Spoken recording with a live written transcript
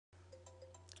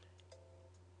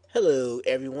Hello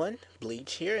everyone,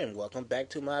 Bleach here, and welcome back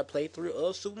to my playthrough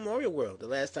of Super Mario World. The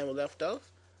last time we left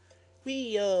off,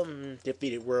 we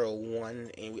defeated World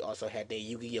 1, and we also had the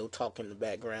Yu-Gi-Oh talk in the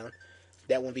background.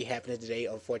 That won't be happening today,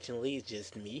 unfortunately, it's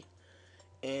just me.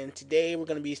 And today we're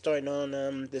going to be starting on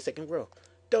the second world.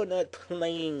 Dount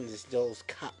Plains, those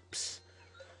cops.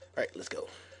 Alright, let's go.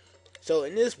 So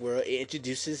in this world, it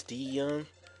introduces the...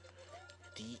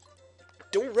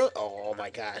 Don't run! Oh my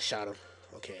god, I shot him.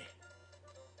 Okay.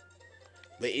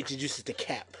 But it introduces the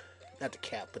cap. Not the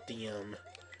cap, but the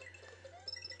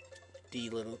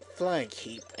little flying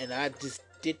cape. And I just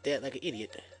did that like an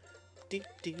idiot.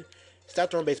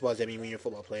 Stop throwing baseballs at me when you're a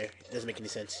football player. It doesn't make any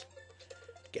sense.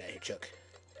 Get out of here, Chuck.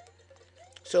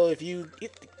 So if you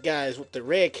get the guys with the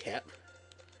red cap,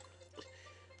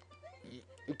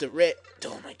 with the red,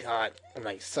 oh my god, I'm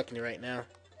like sucking it right now.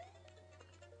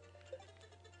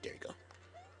 There you go.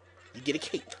 You get a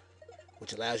cape,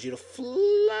 which allows you to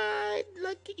fly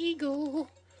like an eagle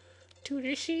to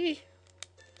the sea.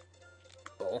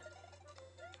 Oh.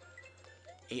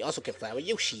 And you also can fly with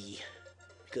Yoshi,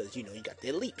 because, you know, you got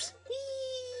the leaps.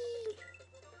 Whee!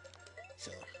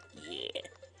 So, yeah.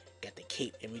 Got the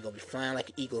cape, and we're going to be flying like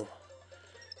an eagle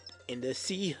in the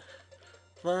sea.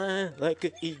 Flying like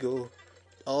an eagle.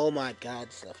 Oh my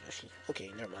god, stuff, Yoshi.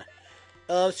 Okay, never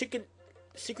mind.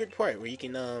 Secret part where you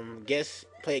can,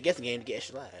 play a guessing game to get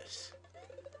extra lives.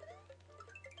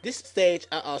 This stage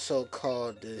I also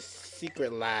call the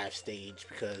Secret Live stage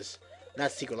because,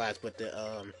 not Secret Lives, but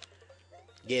the,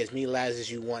 get as many lives as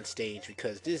you want stage,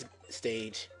 because this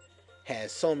stage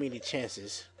has so many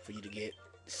chances for you to get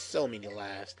so many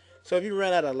lives. So if you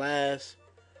run out of lives,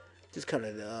 just come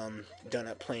to the,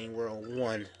 Donut Plain World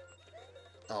 1.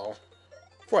 Oh,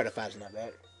 4 out of 5 is not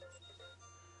bad.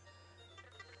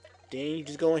 Then you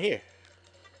just go in here.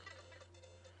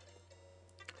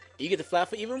 You get to fly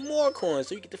for even more coins,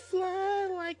 so you get to fly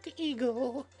like the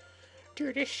eagle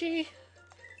to the sea.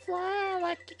 Fly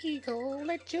like the eagle,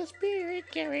 let your spirit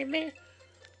carry me.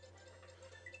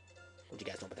 What you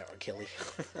guys know about that R. Kelly?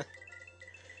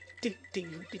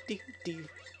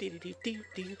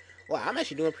 Wow, I'm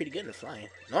actually doing pretty good in the flying.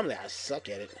 Normally I suck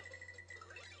at it.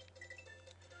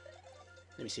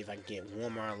 Let me see if I can get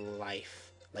one more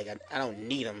life. Like, I don't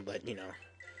need them, but, you know,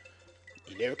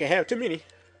 you never can have too many.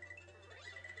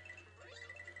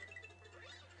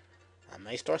 I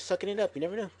might start sucking it up, you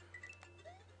never know.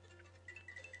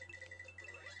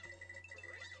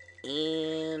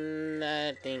 And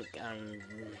I think I'm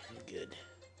good.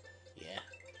 Yeah,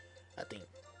 I think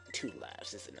 2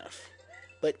 lives is enough.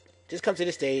 But just come to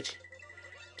this stage,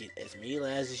 get as many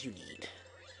lives as you need.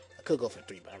 I could go for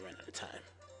 3, but I'm running out of time.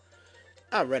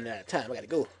 I'm running out of time. I gotta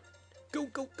go. Go,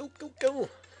 go, go, go, go.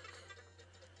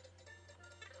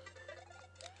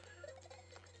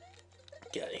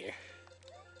 Get out of here.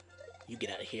 You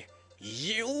get out of here.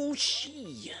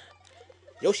 Yoshi!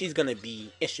 Yoshi's gonna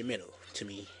be instrumental to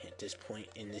me at this point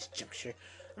in this juncture.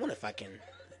 I wonder if I can...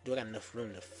 Do I got enough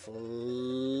room to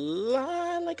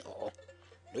fly like... Oh,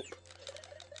 nope.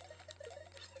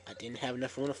 I didn't have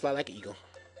enough room to fly like an eagle.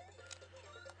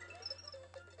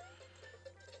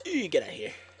 You get out of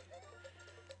here.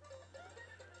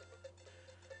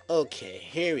 Okay,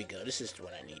 here we go. This is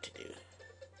what I need to do.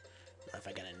 I wonder if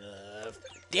I got enough...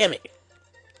 Damn it!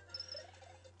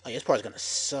 Oh, yeah, this part's gonna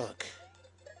suck.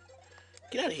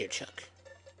 Get out of here, Chuck.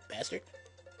 Bastard.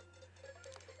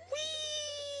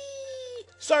 Whee!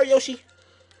 Sorry, Yoshi.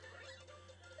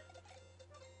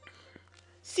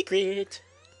 Secret.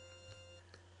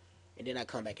 And then I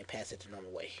come back and pass it the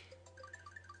normal way.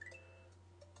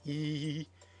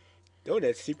 Oh,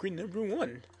 that's secret number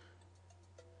 1.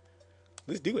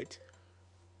 Let's do it.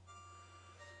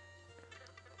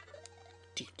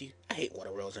 I hate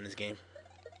water worlds in this game.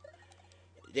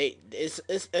 It's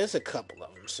a couple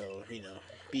of them, so, you know,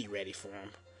 be ready for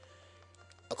them.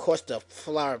 Of course, the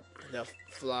fire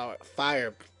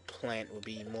plant will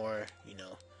be more, you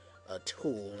know, a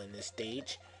tool in this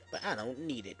stage, but I don't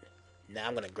need it. Now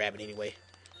I'm gonna grab it anyway,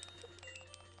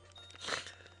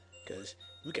 because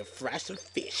we can fry some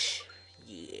fish.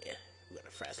 Yeah, we're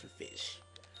gonna fry some fish.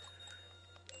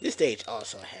 This stage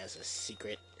also has a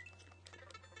secret.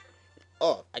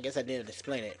 Oh, I guess I didn't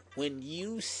explain it. When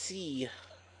you see...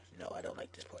 No, I don't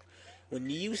like this part. When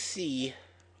you see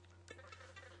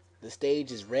the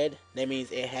stage is red, that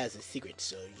means it has a secret.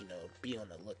 So, you know, be on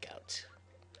the lookout.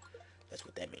 That's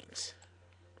what that means.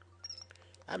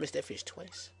 I missed that fish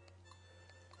twice.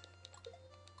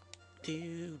 What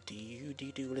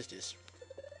is this?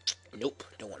 Nope,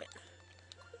 don't want it.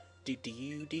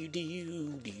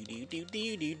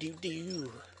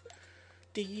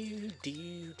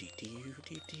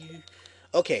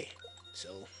 Okay,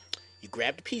 so You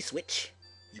grab the P-switch.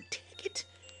 You take it.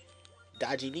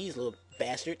 Dodging these little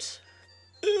bastards.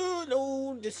 Oh,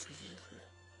 no. Just...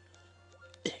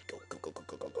 Go, go, go, go,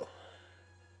 go, go, go.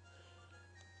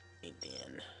 And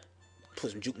then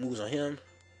put some juke moves on him.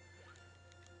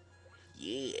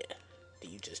 Yeah.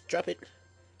 Then you just drop it.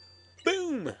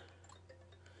 Boom.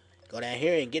 Go down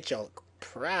here and get your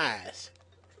prize.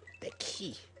 That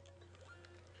key.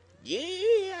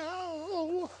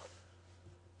 Yeah.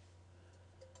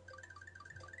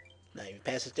 Not even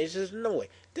past the stage. There's no way.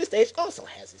 This stage also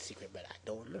has a secret, but I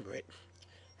don't remember it.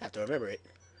 I have to remember it.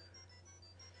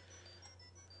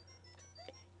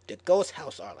 The ghost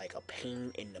house are like a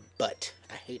pain in the butt.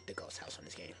 I hate the ghost house on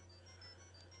this game.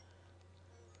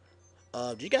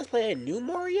 Do you guys play a new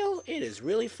Mario? It is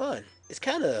really fun. It's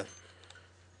kind of,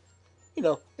 you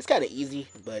know, it's kind of easy,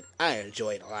 but I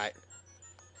enjoy it a lot.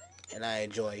 And I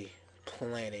enjoy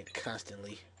playing it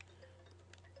constantly.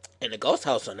 And the ghost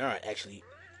house on there are actually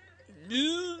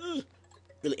really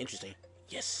interesting.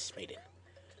 Yes, made it.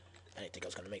 I didn't think I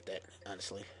was going to make that,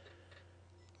 honestly.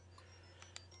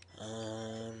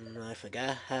 I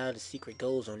forgot how the secret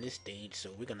goes on this stage,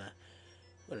 so we're gonna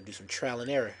do some trial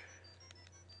and error.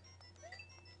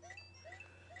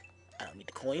 I don't need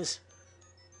the coins.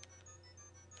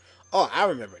 Oh, I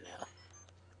remember now.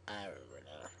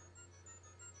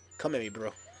 Come at me,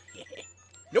 bro.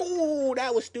 No,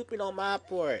 that was stupid on my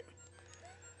part.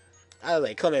 I was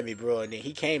like, come at me, bro, and then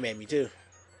he came at me too.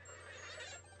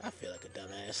 I feel like a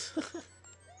dumbass.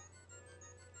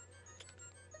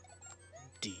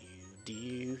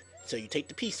 So you take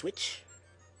the P-switch.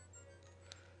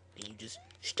 Then you just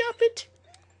stop it.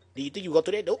 Do you think you go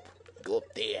through that? Nope. Go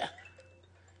up there.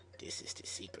 This is the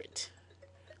secret.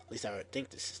 At least I would think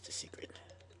this is the secret.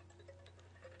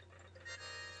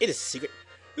 It is a secret.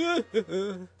 Now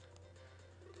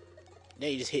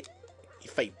you just hit. You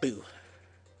fight Boo.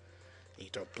 And you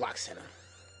throw blocks at him.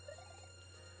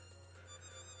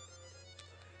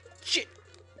 Shit.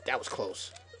 That was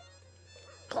close.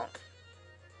 Plonk.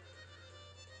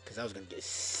 Because I was going to get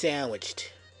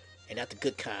sandwiched. And not the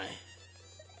good kind.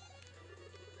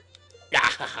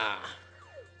 Ah ha ha.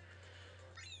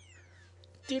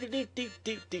 Do do do do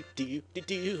do do do do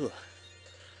do.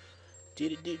 Do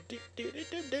do do do do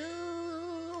do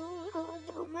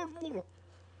do.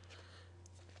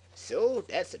 So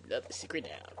that's another secret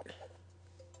now.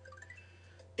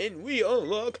 And we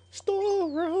unlock Star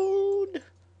Road.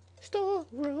 Star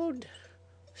Road.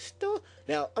 Star.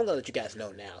 Now I'm gonna let you guys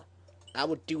know now. I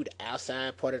would do the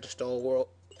outside part of the Star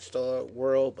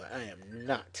World, but I am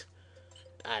not.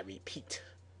 I repeat,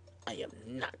 I am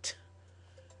not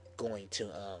going to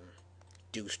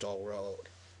do Star World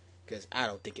because I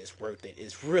don't think it's worth it.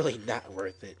 It's really not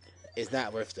worth it. It's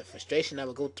not worth the frustration I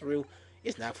would go through.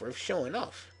 It's not worth showing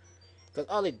off because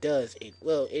all it does, it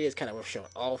is kind of worth showing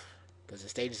off because the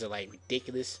stages are like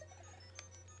ridiculous,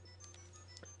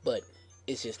 but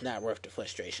it's just not worth the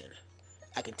frustration.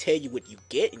 I can tell you what you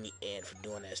get in the end for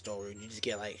doing that story. You just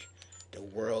get like the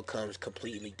world comes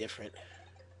completely different.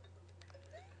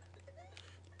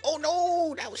 Oh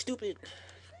no, that was stupid.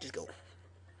 Just go.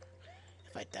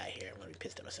 If I die here, I'm gonna be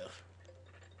pissed at myself.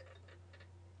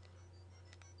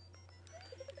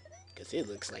 Because it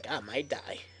looks like I might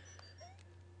die.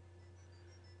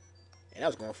 And I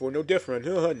was going for no different.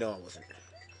 No, I wasn't.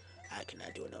 I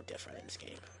cannot do it no different in this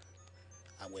game.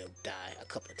 I will die a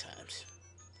couple of times.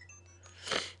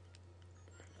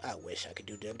 I wish I could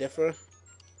do them different.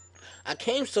 I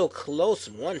came so close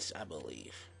once, I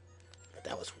believe. But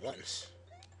that was once.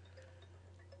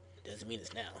 Doesn't mean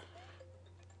it's now.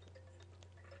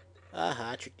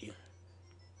 Aha, I tricked you.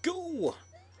 Go!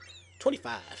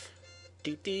 25.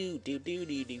 Do.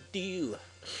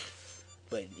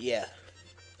 But yeah.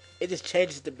 It just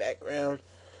changes the background.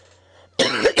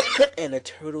 And the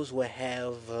turtles will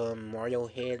have Mario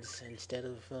heads instead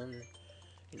of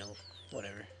you know,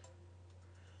 whatever.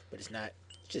 But it's not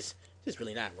just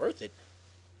really not worth it.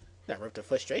 Not worth the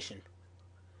frustration.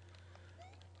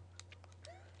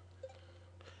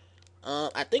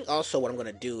 I think also what I'm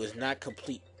gonna do is not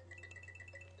complete.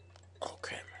 Oh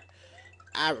crap!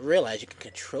 I realize you can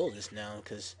control this now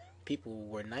because people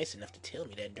were nice enough to tell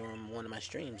me that during one of my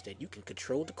streams that you can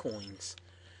control the coins,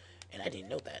 and I didn't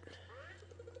know that.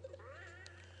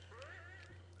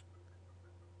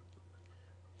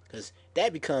 Because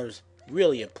that becomes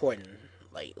really important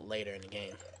like later in the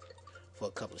game for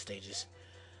a couple of stages.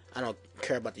 I don't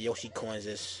care about the Yoshi coins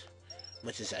as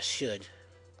much as I should.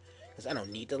 Because I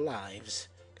don't need the lives.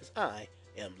 Because I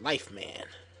am Life Man.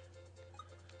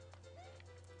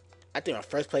 I think my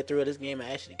first playthrough of this game,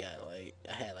 I actually got like,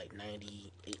 I had like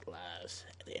 98 lives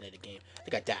at the end of the game. I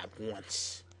think I died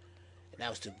once. And that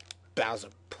was to Bowser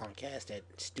punk ass, that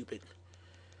stupid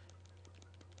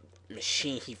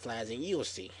machine he flies in. You'll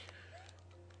see.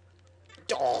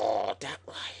 Oh, that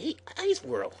I hate Ice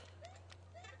World.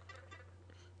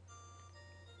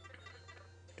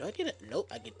 Do I get it? Nope,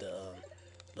 I get the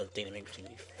little thing that makes me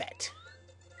fat.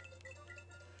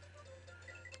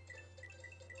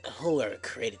 Whoever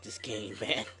created this game,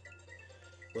 man,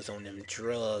 was on them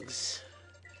drugs.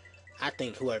 I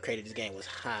think whoever created this game was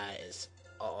high as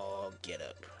all get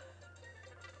up.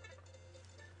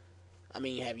 I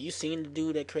mean, have you seen the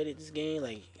dude that created this game?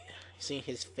 Like, seen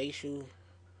his facial?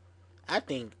 I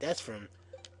think that's from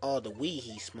all the weed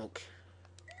he smoked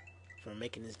from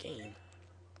making this game.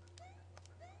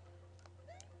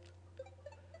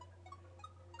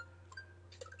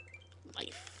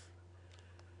 Life.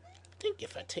 I think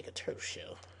if I take a turtle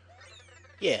shell.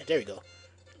 Yeah, there we go.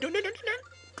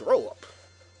 Grow up.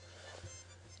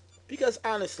 Because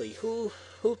honestly, who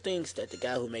thinks that the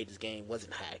guy who made this game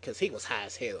wasn't high? Because he was high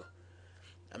as hell.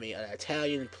 I mean, an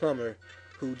Italian plumber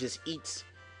who just eats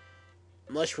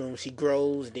mushrooms. He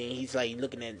grows, then he's like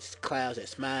looking at clouds that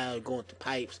smile, going through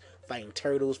pipes, fighting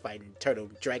turtles, fighting turtle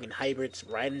dragon hybrids,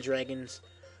 riding dragons.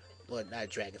 Well, not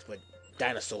dragons, but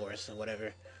dinosaurs or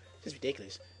whatever. It's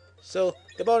ridiculous. So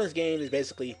the bonus game is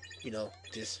basically, you know,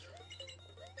 just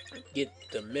get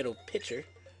the middle picture.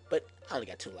 But I only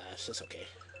got 2 lives, so it's okay.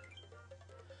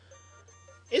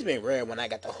 It's been rare when I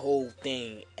got the whole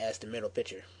thing as the middle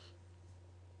picture.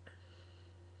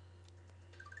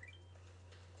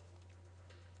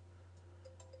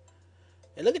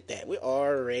 And look at that. We're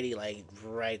already like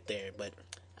right there. But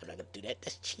I'm not going to do that.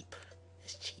 That's cheap.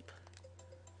 That's cheap.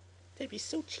 That'd be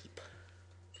so cheap.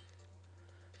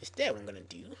 Instead, what I'm going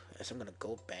to do is I'm going to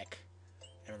go back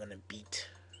and we're going to beat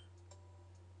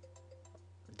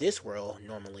this world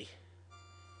normally.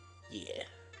 Yeah.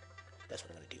 That's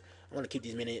what I'm going to do. I'm going to keep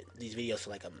these videos to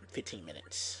like 15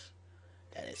 minutes.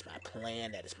 That is my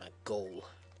plan. That is my goal.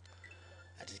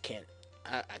 I just can't.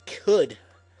 I could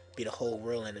be the whole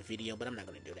world in the video, but I'm not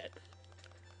going to do that.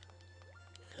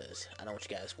 Because I don't want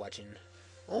you guys watching.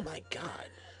 Oh my god.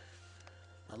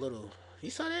 My little. You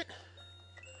saw that?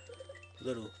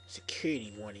 Little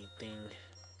security warning thing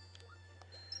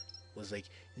was like,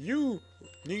 you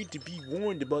need to be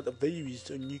warned about the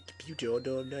virus on your computer,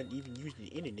 although I'm not even using the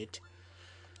internet.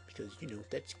 Because, you know,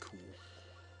 that's cool.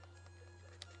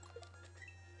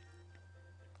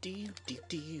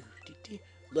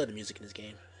 Love the music in this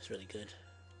game. It's really good.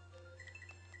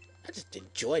 I just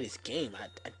enjoy this game.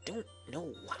 I don't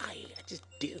know why. I just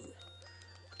do.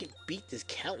 I can beat this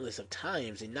countless of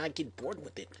times and not get bored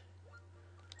with it.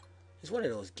 It's one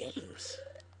of those games.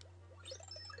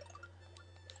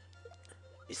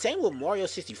 Same with Mario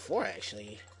 64,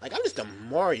 actually. Like, I'm just a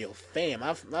Mario fan.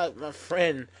 My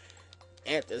friend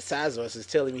Anthosazos is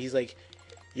telling me, he's like,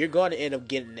 you're going to end up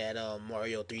getting that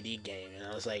Mario 3D game. And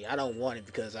I was like, I don't want it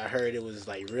because I heard it was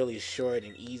like really short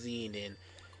and easy, and then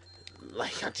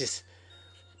like I just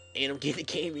end up getting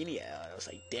the game anyhow. I was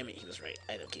like, damn it, he was right.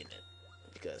 I end up getting it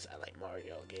because I like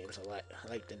Mario games a lot. I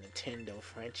like the Nintendo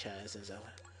franchise as a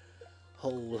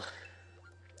whole.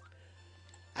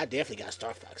 I definitely got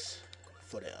Star Fox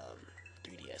for the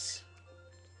 3DS.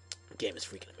 The game is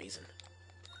freaking amazing.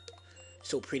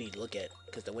 So pretty to look at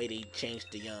because the way they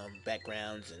changed the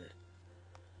backgrounds and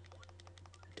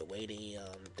the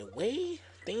way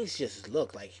things just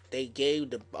look, like they gave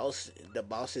the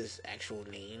bosses actual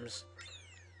names.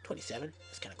 27.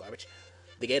 That's kind of garbage.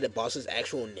 They gave the bosses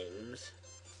actual names,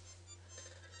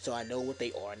 so I know what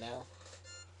they are now.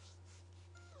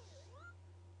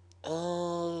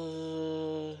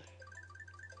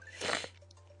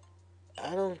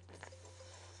 I don't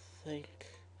think.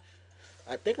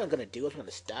 I think what I'm gonna do is I'm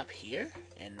gonna stop here,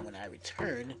 and when I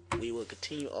return, we will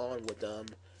continue on with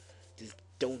this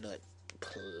Dount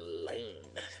Plains.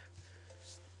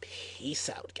 Peace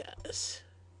out, guys.